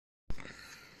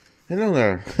Hello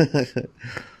there.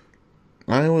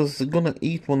 I was gonna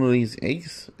eat one of these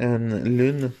eggs, and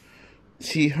Lynn,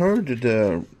 she heard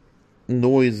the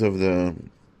noise of the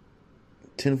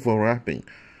tinfoil wrapping.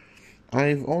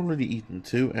 I've already eaten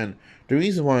two, and the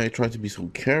reason why I try to be so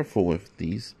careful with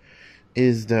these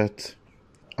is that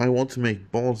I want to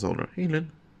make balls out of it. Hey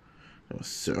Lynn. Oh,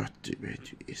 söt du vet,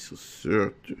 du är så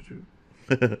söt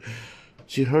du.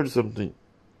 She heard something.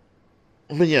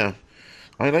 But yeah,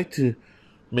 I like to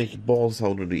make balls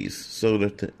out of these so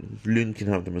that Lynn can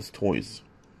have them as toys.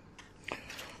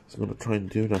 So I'm gonna try and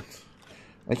do that.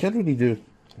 I can't really do it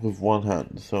with one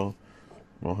hand, so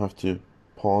I'll have to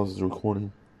pause the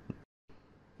recording.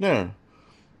 There.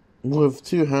 With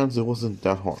two hands it wasn't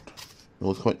that hard. It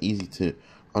was quite easy to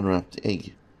unwrap the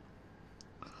egg.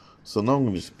 So now I'm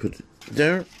gonna just put it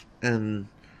there, and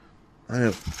I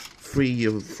have 3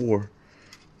 of 4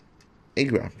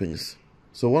 egg wrappings.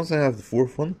 So once I have the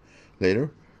 4th one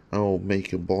later, I'll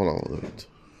make a ball out of it.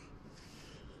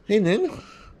 Hey Lynn.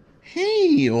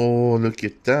 Hey, oh look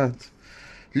at that.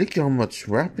 Look how much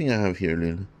wrapping I have here,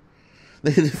 Lynn.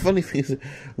 The funny thing is,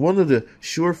 one of the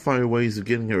surefire ways of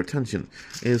getting her attention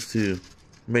is to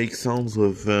make sounds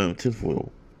with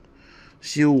tinfoil.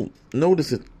 She'll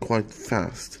notice it quite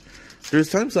fast.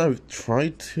 There's times I've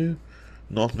tried to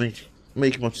not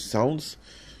make much sounds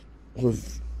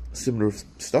with similar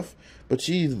stuff, but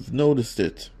she's noticed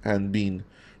it and been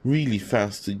really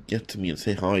fast to get to me and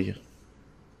say hi.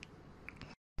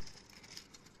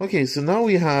 Okay, so now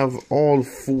we have all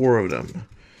 4 of them.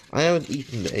 I haven't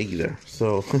eaten the egg there,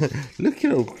 so look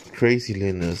at how crazy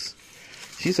Lynn is.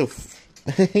 She's so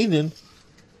hey Lynn.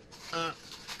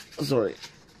 Sorry.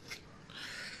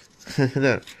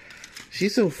 There.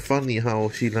 She's so funny how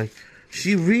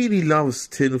she really loves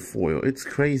tinfoil. It's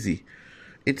crazy.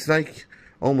 It's like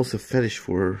almost a fetish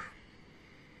for her.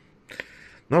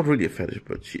 Not really a fetish,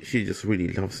 but she just really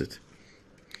loves it.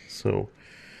 So,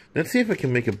 let's see if I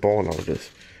can make a ball out of this.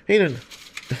 Hey then!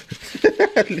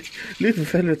 Liten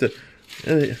fällete.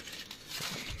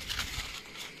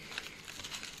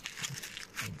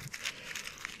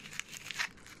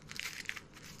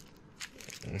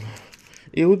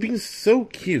 It would be so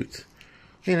cute,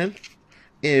 hey then,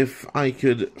 if I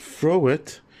could throw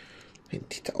it.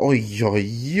 Oi,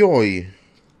 oi, oi!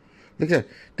 Look at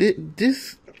that.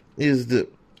 This is the.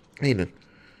 Hey then,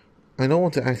 I don't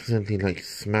want to accidentally like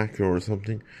smack her or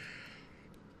something.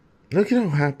 Look at how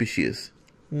happy she is.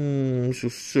 So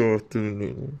soft.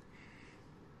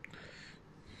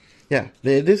 Yeah,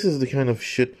 this is the kind of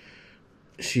shit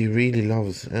she really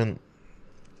loves, and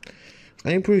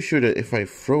I'm pretty sure that if I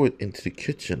throw it into the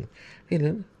kitchen, hey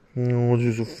Lynn, oh, du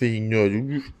är så fin,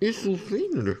 du är så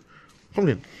fin du. Kom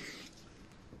Lynn.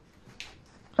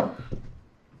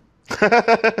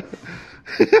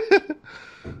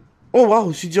 Oh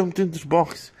wow, she jumped into the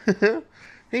box.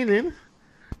 Hey Lynn.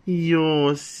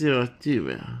 Jo, söt du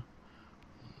är.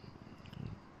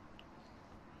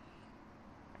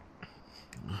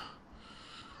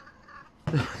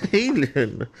 Hey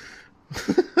Lynn.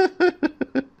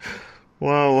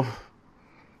 Wow.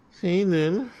 Hey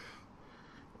Lynn.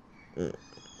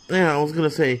 Yeah, I was gonna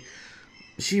say,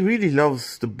 she really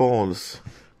loves the balls,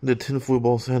 the tinfoil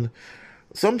balls, and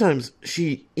sometimes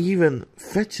she even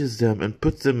fetches them and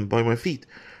puts them by my feet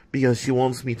because she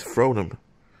wants me to throw them.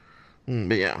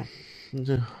 But yeah.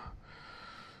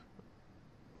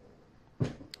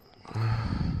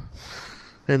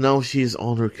 And now she's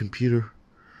on her computer.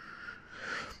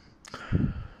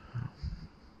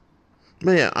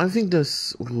 But yeah, I think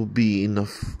this will be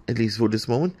enough, at least for this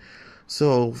moment.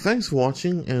 So, thanks for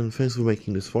watching, and thanks for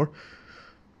making this far.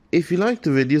 If you like the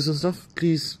videos and stuff,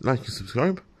 please like and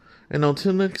subscribe. And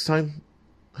until next time,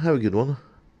 have a good one.